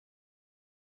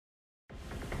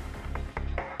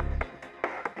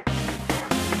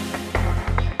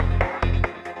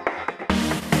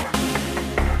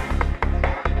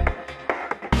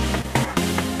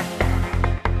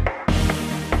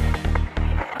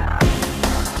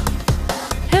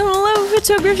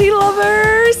photography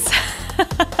lovers!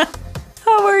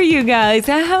 How are you guys?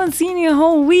 I haven't seen you a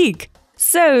whole week.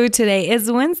 So today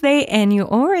is Wednesday and you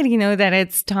already know that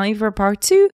it's time for part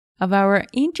 2 of our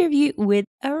interview with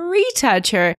a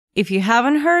retoucher. If you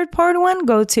haven't heard part 1,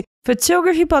 go to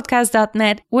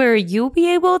photographypodcast.net where you'll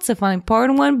be able to find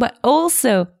part 1, but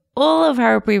also all of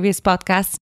our previous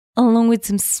podcasts along with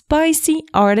some spicy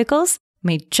articles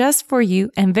made just for you.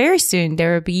 And very soon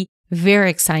there will be very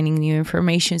exciting new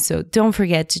information. So don't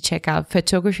forget to check out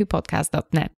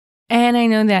photographypodcast.net. And I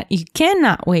know that you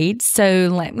cannot wait. So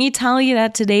let me tell you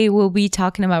that today we'll be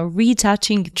talking about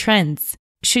retouching trends.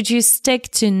 Should you stick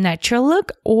to natural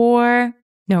look or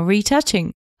no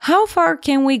retouching? How far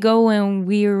can we go when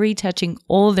we're retouching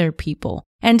older people?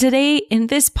 And today in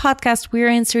this podcast, we're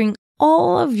answering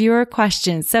all of your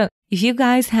questions. So if you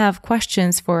guys have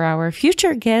questions for our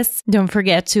future guests, don't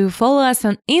forget to follow us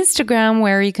on Instagram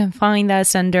where you can find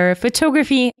us under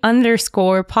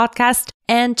photography_podcast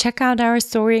and check out our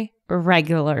story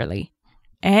regularly.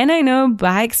 And I know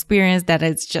by experience that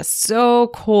it's just so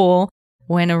cool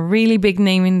when a really big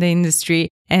name in the industry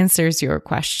answers your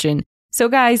question. So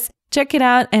guys, check it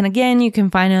out. And again, you can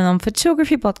find it on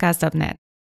photographypodcast.net.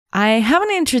 I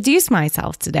haven't introduced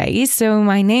myself today, so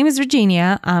my name is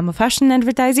Virginia. I'm a fashion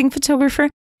advertising photographer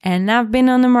and I've been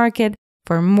on the market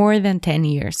for more than 10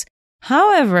 years.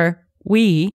 However,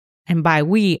 and by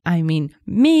we, I mean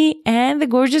me and the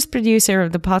gorgeous producer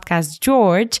of the podcast,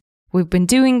 George, we've been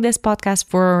doing this podcast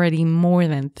for already more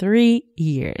than 3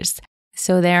 years.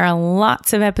 So there are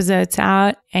lots of episodes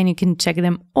out and you can check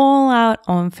them all out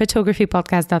on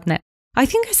photographypodcast.net. I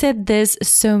think I said this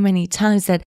so many times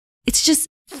that it's just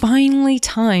finally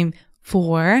time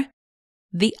for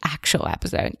the actual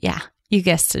episode. Yeah, you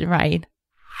guessed it right.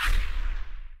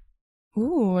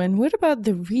 Ooh, and what about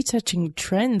the retouching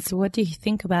trends? What do you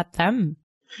think about them?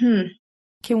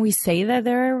 Can we say that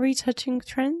there are retouching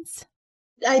trends?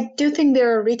 I do think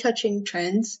there are retouching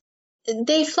trends.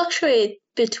 They fluctuate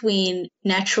between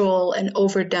natural and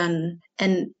overdone,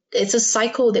 and it's a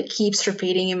cycle that keeps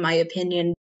repeating, in my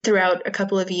opinion, throughout a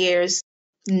couple of years.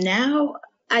 Now,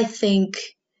 I think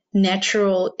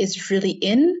natural is really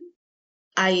in.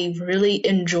 I really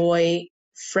enjoy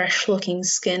fresh-looking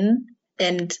skin,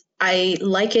 and I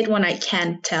like it when I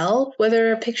can't tell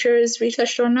whether a picture is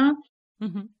retouched or not.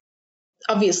 Mm-hmm.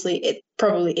 Obviously, it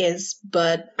probably is,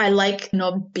 but I like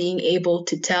not being able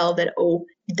to tell that, oh,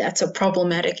 that's a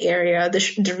problematic area.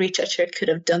 The retoucher could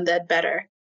have done that better.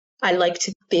 I like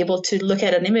to be able to look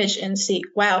at an image and see,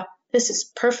 wow, this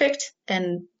is perfect,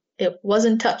 and it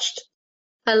wasn't touched.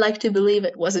 I like to believe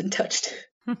it wasn't touched.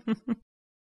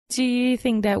 Do you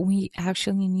think that we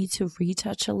actually need to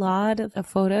retouch a lot of a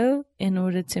photo in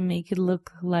order to make it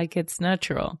look like it's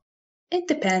natural? It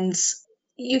depends.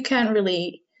 You can't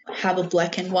really have a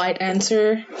black and white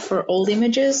answer for old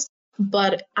images,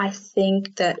 but I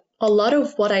think that a lot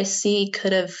of what I see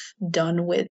could have done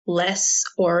with less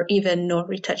or even no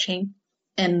retouching.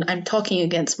 And I'm talking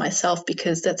against myself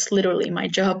because that's literally my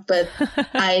job, but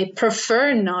I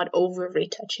prefer not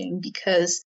over-retouching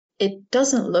because it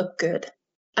doesn't look good.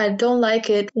 I don't like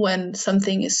it when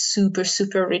something is super,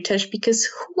 super retouched because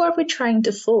who are we trying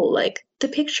to fool? Like, the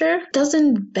picture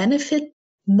doesn't benefit.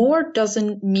 More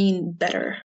doesn't mean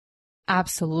better.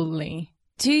 Absolutely.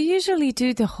 Do you usually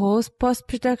do the whole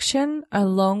post-production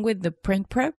along with the print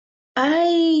prep?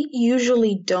 I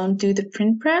usually don't do the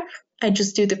print prep. I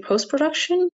just do the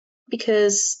post-production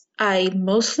because I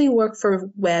mostly work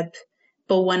for web,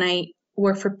 but when I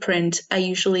work for print, I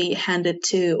usually hand it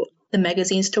to the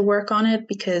magazines to work on it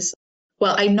because,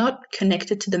 well, I'm not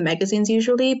connected to the magazines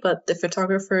usually, but the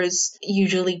photographers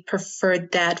usually prefer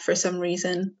that for some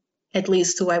reason, at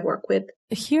least who I work with.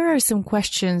 Here are some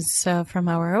questions from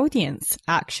our audience,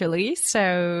 actually.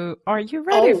 So are you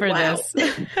ready for this?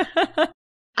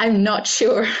 I'm not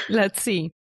sure. Let's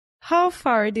see. How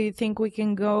far do you think we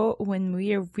can go when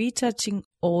we are retouching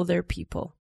older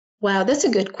people? Wow, that's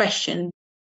a good question.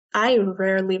 I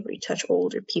rarely retouch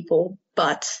older people,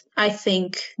 but I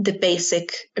think the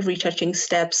basic retouching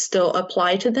steps still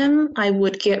apply to them. I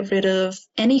would get rid of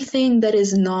anything that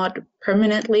is not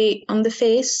permanently on the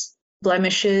face,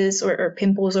 blemishes or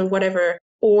pimples or whatever.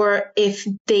 Or if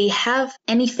they have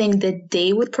anything that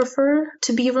they would prefer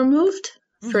to be removed,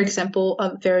 for example,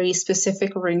 a very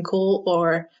specific wrinkle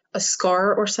or a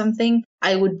scar or something,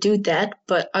 I would do that.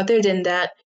 But other than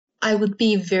that, I would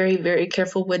be very, very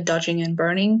careful with dodging and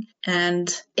burning.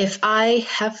 And if I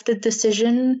have the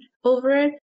decision over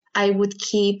it, I would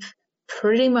keep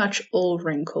pretty much all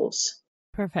wrinkles.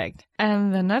 Perfect.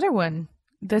 And another one.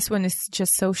 This one is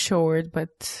just so short,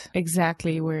 but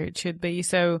exactly where it should be.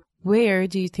 So Where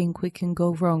do you think we can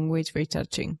go wrong with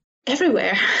retouching?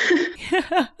 Everywhere.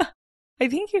 I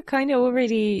think you kind of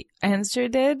already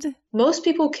answered it. Most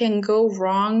people can go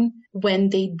wrong when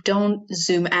they don't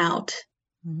zoom out.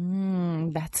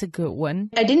 That's a good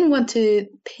one. I didn't want to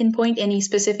pinpoint any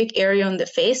specific area on the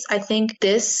face. I think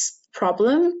this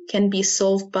problem can be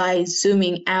solved by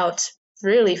zooming out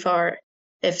really far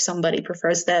if somebody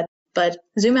prefers that. But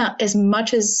zoom out as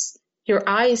much as your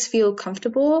eyes feel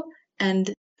comfortable,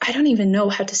 and I don't even know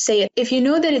how to say it. If you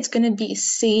know that it's going to be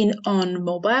seen on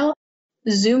mobile,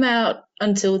 zoom out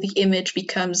until the image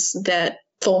becomes that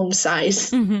phone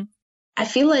size. Mm-hmm. I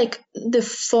feel like the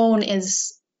phone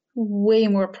is way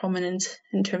more prominent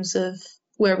in terms of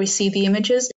where we see the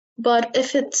images. But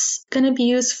if it's going to be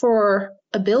used for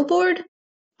a billboard,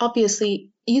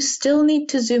 obviously you still need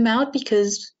to zoom out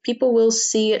because people will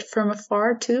see it from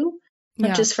afar too,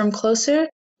 not just from closer.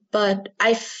 But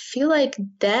I feel like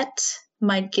that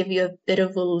might give you a bit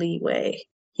of a leeway.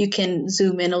 You can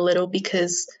zoom in a little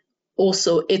because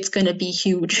also it's going to be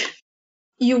huge.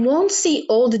 You won't see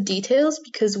all the details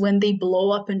because when they blow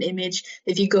up an image,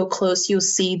 if you go close, you'll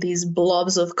see these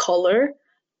blobs of color,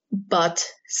 but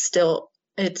still,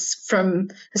 it's from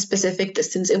a specific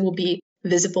distance. It will be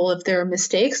visible if there are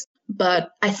mistakes, but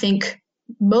I think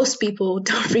most people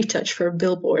don't retouch for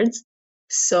billboards.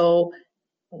 So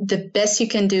the best you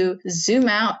can do, zoom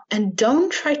out and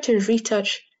don't try to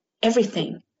retouch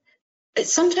everything.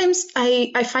 Sometimes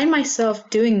I find myself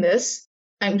doing this.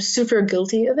 I'm super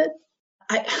guilty of it.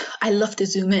 I love to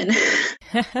zoom in.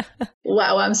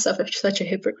 Wow, I'm such a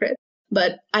hypocrite.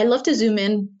 But I love to zoom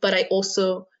in, but I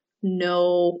also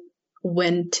know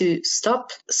when to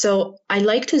stop. So I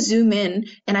like to zoom in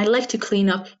and I like to clean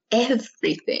up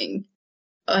everything.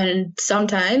 And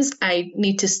sometimes I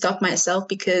need to stop myself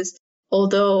because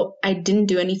although I didn't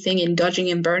do anything in dodging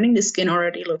and burning, the skin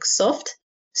already looks soft.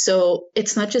 So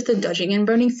it's not just the dodging and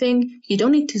burning thing. You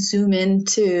don't need to zoom in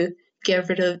to get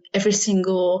rid of every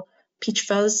single peach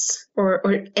fuzz or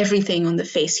everything on the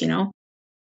face, you know.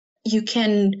 You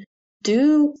can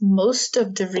do most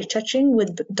of the retouching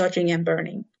with dodging and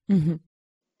burning. Mm-hmm.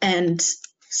 And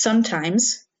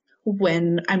sometimes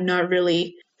when I'm not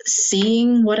really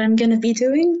seeing what I'm going to be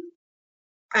doing,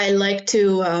 I like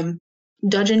to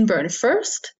dodge and burn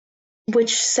first,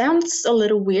 which sounds a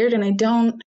little weird, and I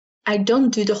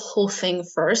don't do the whole thing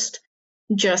first,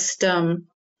 just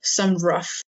some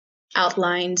rough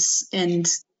outlines and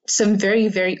some very,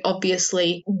 very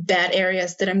obviously bad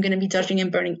areas that I'm going to be dodging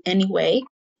and burning anyway.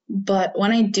 But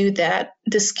when I do that,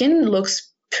 the skin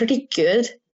looks pretty good.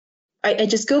 I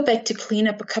just go back to clean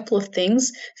up a couple of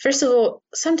things. First of all,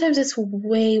 sometimes it's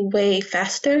way, way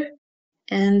faster,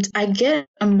 and I get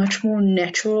a much more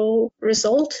natural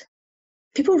result.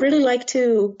 People really like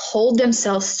to hold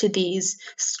themselves to these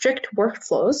strict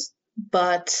workflows,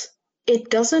 but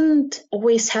it doesn't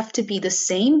always have to be the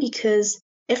same because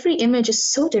every image is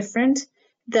so different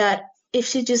that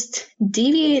if you just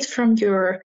deviate from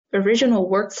your original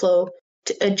workflow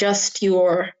to adjust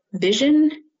your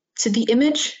vision to the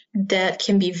image, that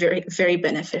can be very, very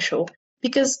beneficial.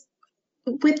 Because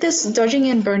with this dodging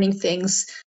and burning things,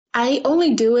 I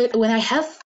only do it when I have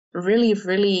really,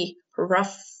 really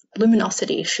rough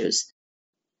luminosity issues.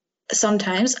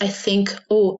 Sometimes I think,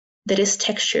 oh, that is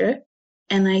texture,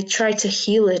 and I try to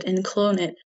heal it and clone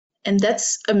it. And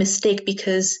that's a mistake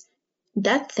because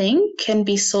that thing can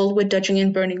be solved with dodging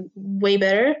and burning way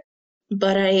better,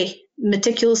 but I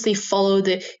meticulously follow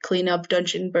the cleanup,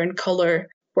 dodge and burn color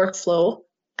workflow.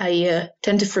 I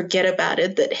tend to forget about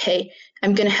it, that, hey,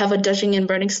 I'm going to have a dodging and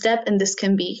burning step, and this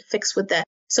can be fixed with that.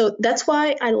 So that's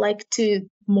why I like to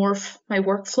morph my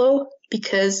workflow,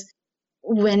 because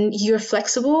when you're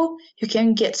flexible, you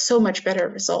can get so much better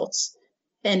results.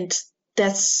 And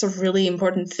that's a really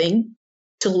important thing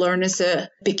to learn as a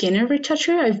beginner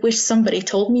retoucher. I wish somebody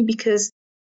told me, because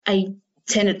I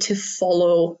tended to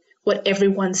follow what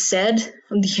everyone said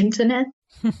on the internet,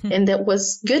 and that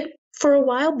was good for a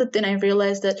while, but then I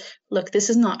realized that, look, this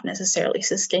is not necessarily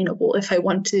sustainable if I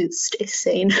want to stay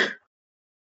sane.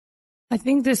 I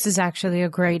think this is actually a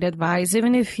great advice.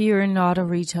 Even if you're not a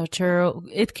retoucher,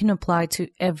 it can apply to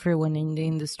everyone in the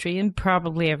industry and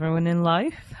probably everyone in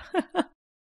life.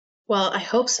 Well, I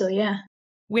hope so, yeah.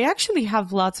 We actually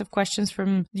have lots of questions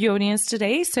from the audience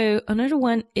today. So another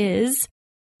one is,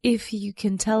 if you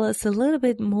can tell us a little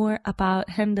bit more about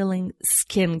handling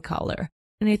skin color.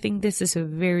 And I think this is a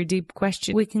very deep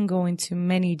question. We can go into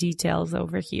many details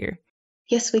over here.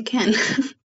 Yes, we can.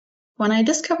 When I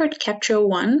discovered Capture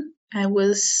One, I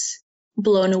was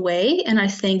blown away, and I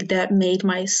think that made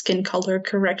my skin color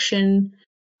correction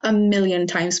a million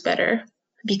times better.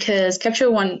 because Capture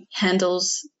One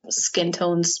handles skin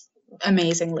tones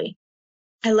amazingly.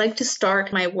 I like to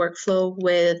start my workflow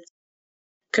with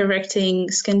correcting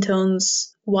skin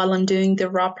tones while I'm doing the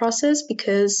raw process,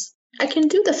 because I can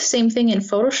do the same thing in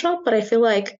Photoshop, but I feel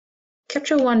like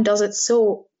Capture One does it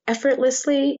so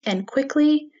effortlessly and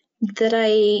quickly that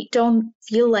I don't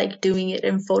feel like doing it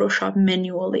in Photoshop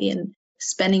manually and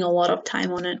spending a lot of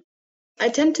time on it. I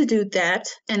tend to do that,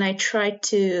 and I try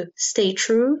to stay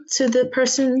true to the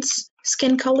person's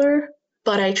skin color,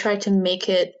 but I try to make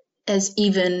it as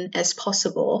even as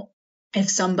possible. If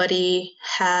somebody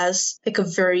has like a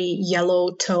very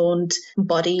yellow toned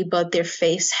body, but their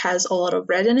face has a lot of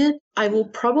red in it, I will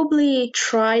probably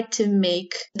try to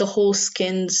make the whole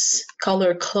skin's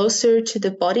color closer to the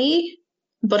body,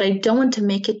 but I don't want to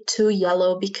make it too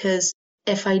yellow, because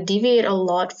if I deviate a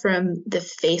lot from the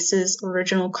face's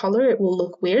original color, it will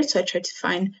look weird. So I try to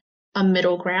find a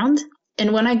middle ground.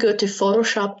 And when I go to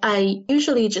Photoshop, I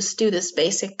usually just do this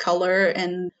basic color.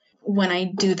 And when I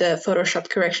do the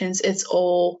Photoshop corrections, it's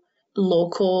all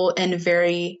local and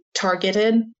very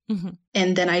targeted. Mm-hmm.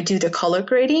 And then I do the color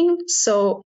grading.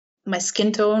 So my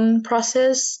skin tone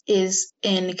process is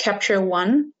in Capture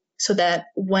One, so that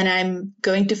when I'm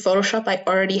going to Photoshop, I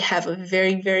already have a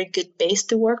very, very good base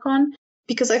to work on.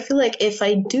 Because I feel like if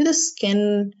I do the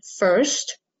skin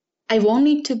first, I won't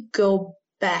need to go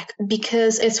back,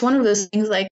 because it's one of those things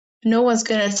like no one's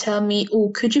going to tell me,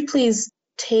 oh, could you please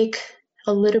take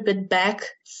a little bit back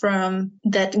from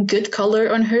that good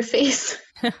color on her face?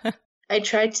 I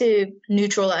try to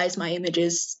neutralize my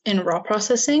images in raw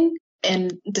processing,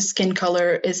 and the skin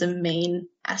color is a main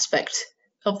aspect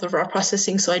of the raw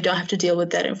processing, so I don't have to deal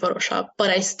with that in Photoshop. But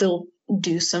I still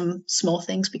do some small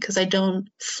things because I don't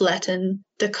flatten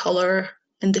the color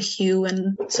and the hue,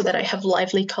 and so that I have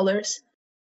lively colors.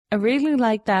 I really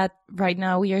like that right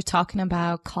now we are talking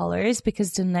about colors,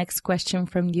 because the next question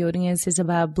from the audience is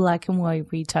about black and white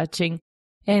retouching,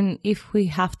 and if we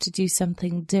have to do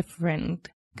something different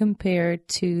compared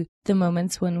to the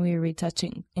moments when we're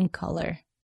retouching in color.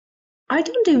 I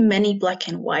don't do many black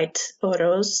and white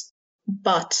photos,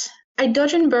 but I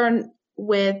dodge and burn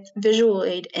with visual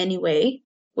aid anyway,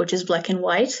 which is black and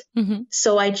white. Mm-hmm.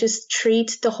 So I just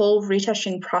treat the whole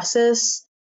retouching process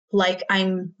like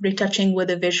I'm retouching with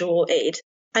a visual aid.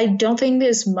 I don't think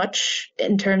there's much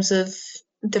in terms of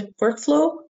the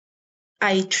workflow.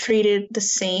 I treat it the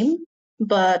same,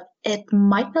 but it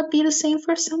might not be the same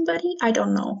for somebody. I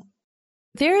don't know.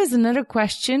 There is another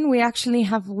question. We actually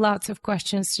have lots of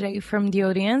questions today from the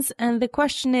audience. And the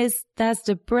question is, does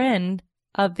the brand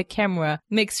of the camera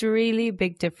makes a really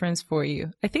big difference for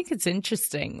you? I think it's an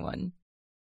interesting one.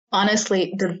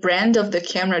 Honestly, the brand of the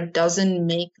camera doesn't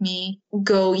make me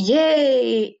go,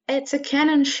 yay, it's a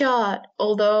Canon shot.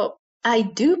 Although I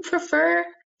do prefer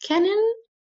Canon,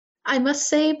 I must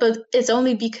say, but it's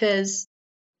only because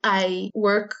I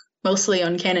work mostly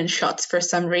on Canon shots for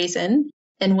some reason.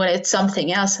 And when it's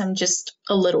something else, I'm just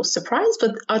a little surprised.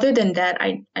 But other than that,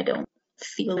 I don't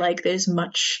feel like there's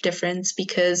much difference,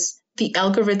 because the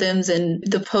algorithms and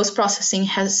the post-processing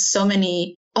has so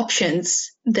many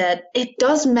options that it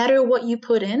does matter what you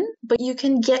put in, but you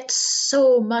can get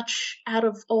so much out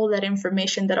of all that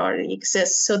information that already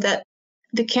exists, so that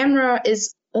the camera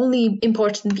is only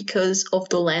important because of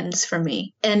the lens for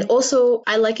me. And also,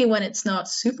 I like it when it's not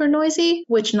super noisy,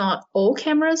 which not all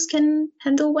cameras can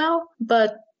handle well.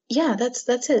 But yeah,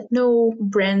 that's it. No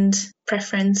brand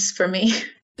preference for me.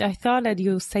 I thought that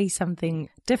you'll say something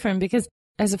different, because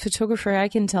as a photographer, I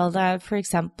can tell that, for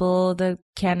example, the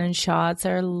Canon shots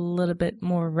are a little bit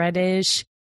more reddish,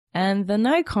 and the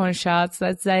Nikon shots,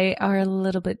 let's say, are a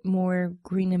little bit more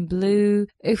green and blue.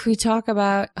 If we talk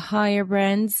about higher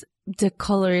brands, the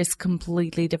color is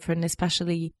completely different,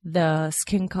 especially the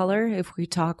skin color. If we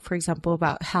talk, for example,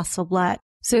 about Hasselblad.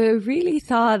 So I really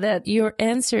thought that your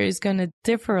answer is going to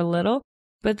differ a little,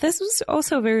 but this was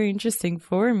also very interesting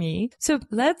for me. So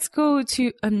let's go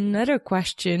to another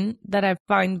question that I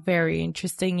find very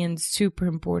interesting and super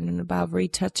important about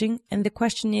retouching. And the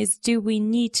question is, do we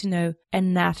need to know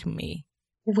anatomy?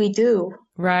 We do.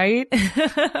 Right?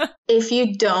 If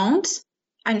you don't,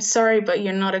 I'm sorry, but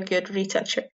you're not a good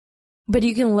retoucher. But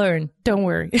you can learn. Don't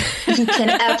worry. You can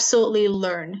absolutely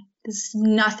learn. There's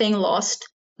nothing lost.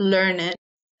 Learn it.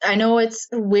 I know it's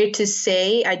weird to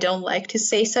say. I don't like to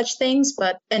say such things,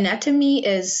 but anatomy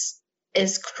is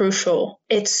crucial.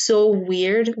 It's so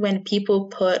weird when people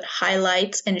put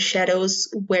highlights and shadows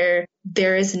where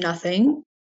there is nothing.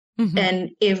 Mm-hmm. And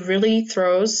it really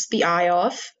throws the eye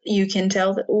off. You can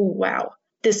tell that, oh, wow,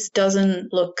 this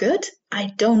doesn't look good.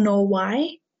 I don't know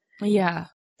why. Yeah.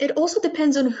 It also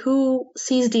depends on who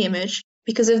sees the image.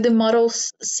 Because if the model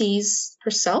sees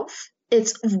herself,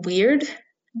 it's weird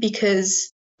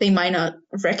because they might not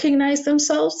recognize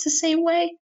themselves the same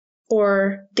way,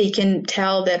 or they can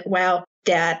tell that, wow,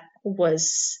 that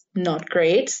was not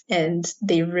great and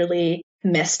they really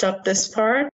messed up this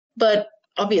part. But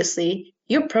obviously,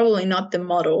 you're probably not the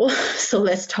model. So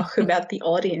let's talk about the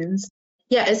audience.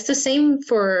 Yeah, it's the same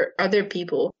for other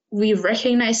people. We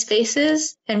recognize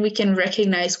faces and we can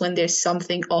recognize when there's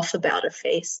something off about a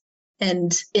face.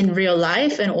 And in real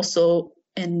life and also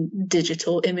in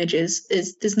digital images,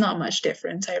 there's not much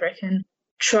difference, I reckon.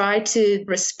 Try to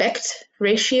respect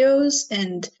ratios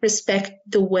and respect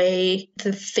the way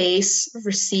the face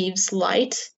receives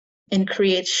light and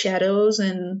create shadows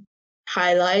and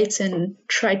highlights, and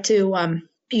try to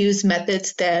use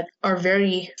methods that are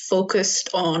very focused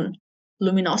on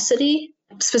luminosity.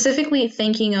 Specifically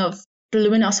thinking of the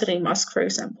luminosity mask, for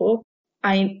example,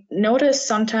 I notice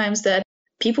sometimes that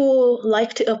people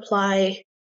like to apply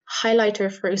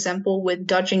highlighter, for example, with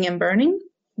dodging and burning.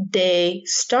 They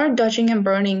start dodging and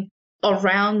burning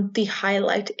around the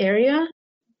highlight area,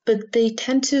 but they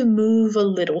tend to move a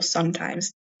little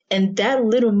sometimes. And that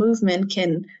little movement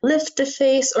can lift the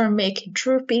face or make it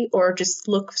droopy or just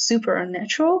look super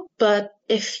unnatural. But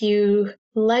if you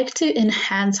like to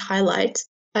enhance highlights,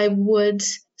 I would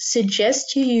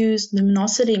suggest you use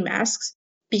luminosity masks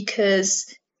because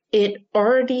it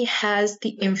already has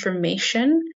the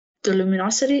information, the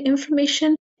luminosity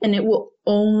information, and it will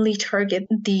only target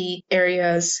the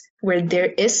areas where there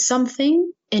is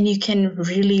something, and you can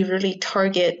really, really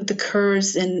target the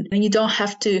curves, and you don't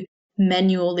have to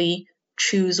manually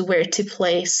choose where to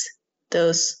place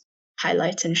those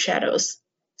highlights and shadows.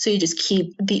 So you just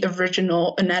keep the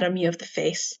original anatomy of the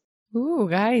face. Ooh,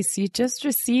 guys, you just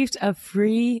received a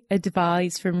free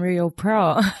advice from Real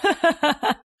Pro.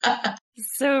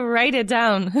 So write it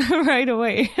down right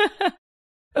away.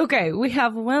 Okay, we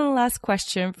have one last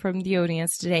question from the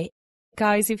audience today.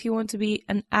 Guys, if you want to be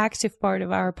an active part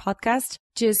of our podcast,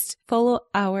 just follow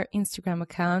our Instagram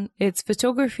account. It's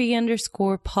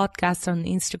photography_podcast on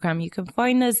Instagram. You can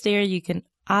find us there. You can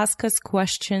ask us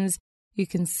questions. You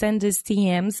can send us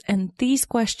DMs. And these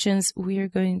questions we are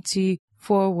going to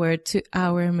forward to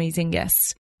our amazing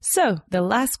guests. So the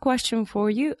last question for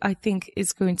you, I think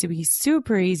is going to be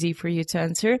super easy for you to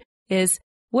answer, is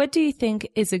what do you think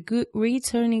is a good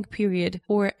returning period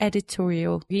for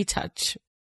editorial retouch?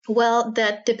 Well,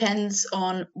 that depends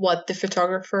on what the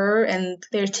photographer and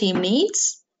their team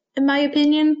needs, in my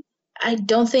opinion. I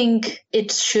don't think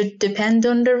it should depend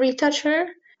on the retoucher.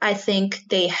 I think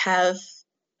they have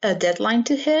a deadline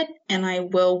to hit, and I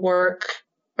will work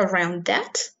around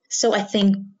that. So I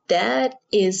think that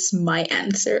is my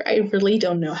answer. I really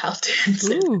don't know how to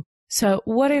answer. Ooh. So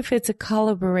what if it's a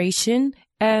collaboration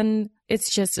and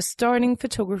it's just a starting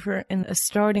photographer and a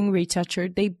starting retoucher?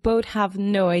 They both have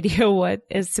no idea what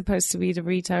is supposed to be the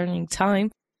returning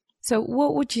time. So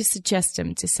what would you suggest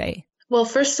them to say? Well,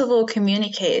 first of all,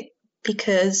 communicate,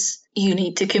 because you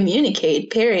need to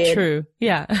communicate, period. True.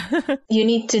 Yeah. You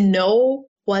need to know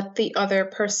what the other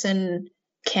person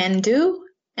can do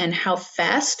and how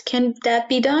fast can that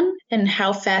be done and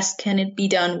how fast can it be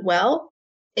done well.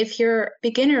 If you're a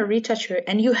beginner retoucher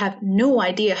and you have no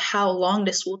idea how long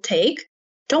this will take,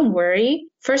 don't worry.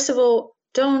 First of all,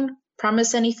 don't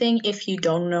promise anything if you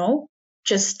don't know.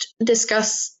 Just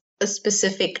discuss a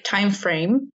specific time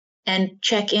frame and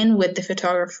check in with the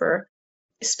photographer.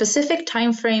 A specific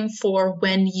time frame for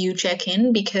when you check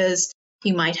in, because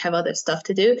you might have other stuff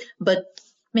to do, but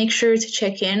make sure to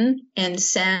check in and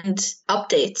send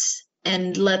updates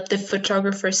and let the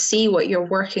photographer see what you're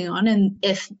working on. And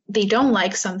if they don't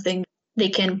like something, they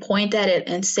can point at it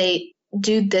and say,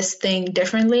 do this thing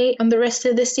differently on the rest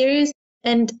of the series.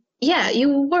 And yeah,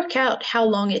 you work out how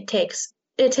long it takes.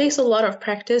 It takes a lot of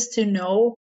practice to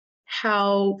know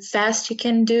how fast you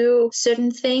can do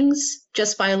certain things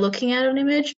just by looking at an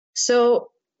image. So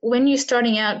when you're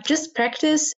starting out, just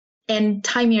practice and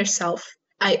time yourself.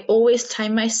 I always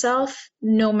time myself,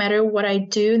 no matter what I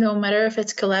do, no matter if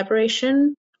it's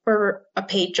collaboration or a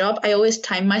paid job. I always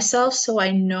time myself so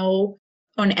I know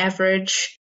on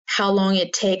average how long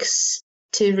it takes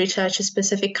to retouch a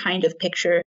specific kind of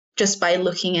picture just by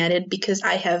looking at it, because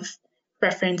I have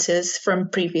references from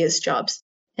previous jobs,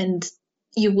 and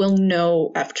you will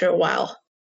know after a while.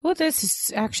 Well, this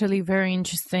is actually very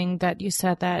interesting that you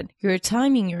said that you're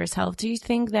timing yourself. Do you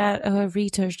think that a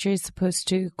retoucher is supposed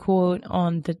to quote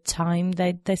on the time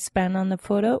that they spend on the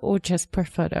photo or just per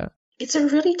photo? It's a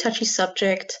really touchy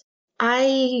subject.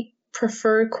 I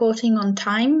prefer quoting on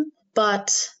time,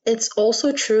 but it's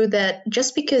also true that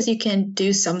just because you can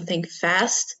do something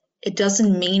fast, it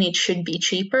doesn't mean it should be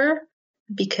cheaper.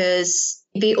 because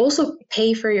they also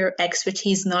pay for your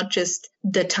expertise, not just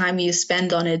the time you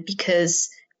spend on it, because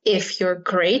if you're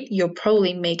great, you'll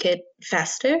probably make it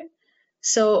faster.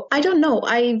 So I don't know.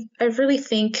 I really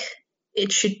think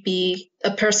it should be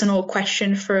a personal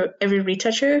question for every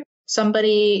retoucher.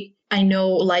 Somebody I know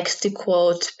likes to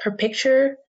quote per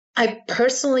picture. I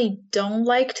personally don't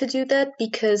like to do that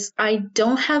because I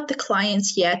don't have the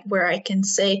clients yet where I can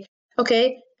say,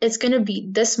 okay, it's going to be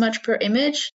this much per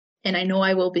image, and I know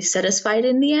I will be satisfied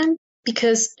in the end.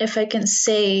 Because if I can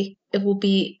say it will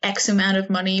be X amount of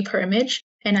money per image,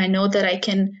 and I know that I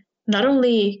can not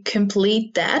only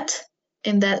complete that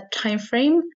in that time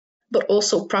frame, but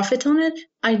also profit on it,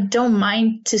 I don't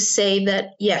mind to say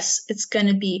that, yes, it's going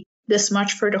to be this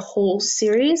much for the whole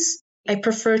series. I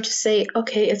prefer to say,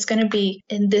 okay, it's going to be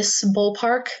in this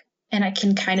ballpark, and I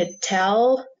can kind of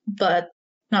tell, but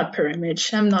not per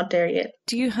image. I'm not there yet.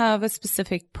 Do you have a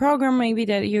specific program maybe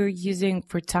that you're using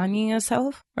for timing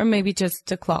yourself? Or maybe just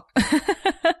the clock?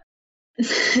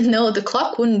 No, the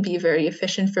clock wouldn't be very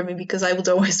efficient for me because I would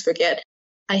always forget.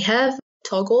 I have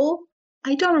Toggle.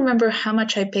 I don't remember how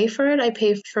much I pay for it. I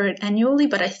pay for it annually,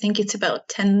 but I think it's about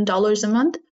 $10 a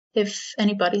month. If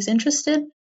anybody's interested,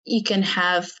 you can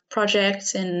have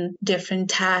projects and different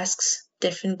tasks,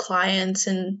 different clients,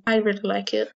 and I really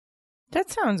like it. That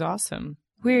sounds awesome.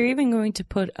 We're even going to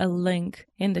put a link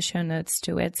in the show notes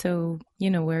to it, so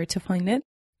you know where to find it.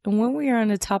 And when we are on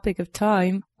the topic of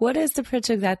time, what is the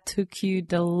project that took you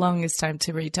the longest time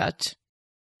to retouch?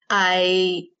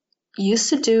 I used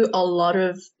to do a lot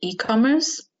of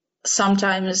e-commerce.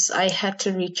 Sometimes I had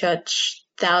to retouch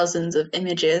thousands of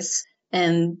images,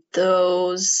 and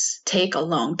those take a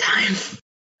long time.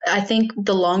 I think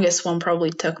the longest one probably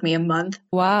took me a month.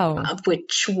 Wow.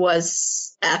 Which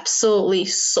was absolutely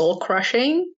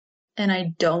soul-crushing. And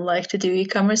I don't like to do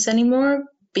e-commerce anymore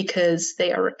because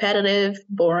they are repetitive,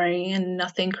 boring, and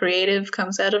nothing creative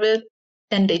comes out of it.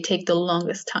 And they take the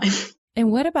longest time.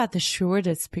 And what about the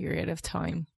shortest period of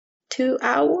time? 2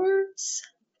 hours?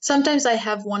 Sometimes I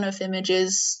have one-off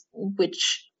images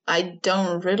which I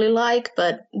don't really like,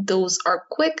 but those are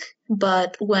quick.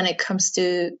 But when it comes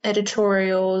to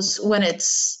editorials, when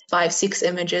it's 5-6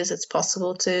 images, it's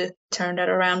possible to turn that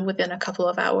around within a couple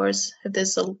of hours if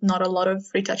there's not a lot of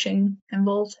retouching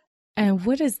involved. And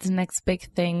what is the next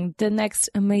big thing, the next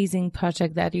amazing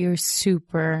project that you're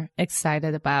super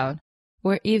excited about?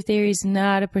 Or if there is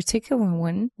not a particular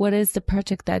one, what is the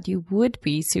project that you would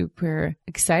be super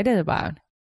excited about?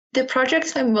 The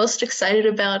projects I'm most excited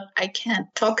about, I can't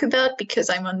talk about because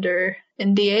I'm under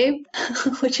NDA,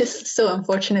 which is so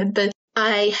unfortunate. But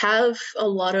I have a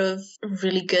lot of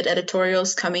really good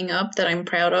editorials coming up that I'm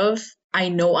proud of. I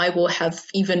know I will have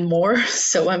even more,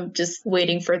 so I'm just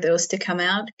waiting for those to come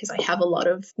out because I have a lot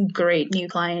of great new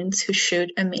clients who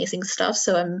shoot amazing stuff.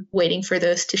 So I'm waiting for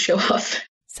those to show up.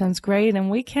 Sounds great, and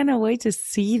we cannot wait to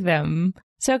see them.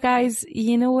 So guys,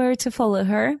 you know where to follow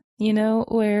her. You know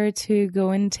where to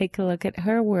go and take a look at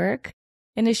her work.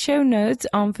 In the show notes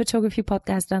on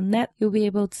photographypodcast.net, you'll be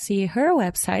able to see her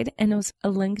website and also a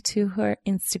link to her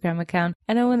Instagram account.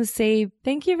 And I want to say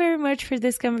thank you very much for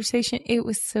this conversation. It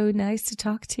was so nice to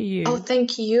talk to you. Oh,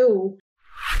 thank you.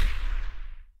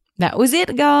 That was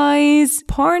it, guys.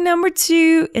 Part number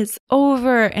 2 is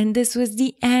over, and this was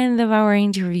the end of our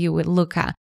interview with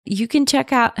Luca. You can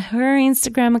check out her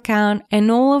Instagram account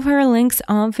and all of her links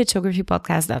on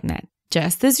photographypodcast.net.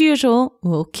 Just as usual,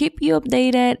 we'll keep you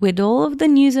updated with all of the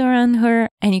news around her,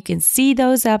 and you can see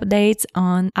those updates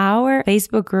on our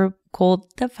Facebook group called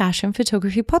the Fashion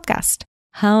Photography Podcast.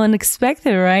 How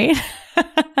unexpected, right?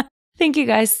 Thank you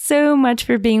guys so much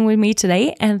for being with me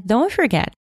today, and don't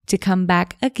forget to come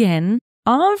back again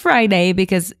on Friday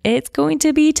because it's going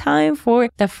to be time for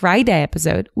the Friday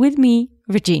episode with me,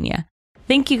 Virginia.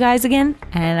 Thank you guys again,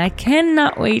 and I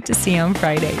cannot wait to see you on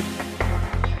Friday.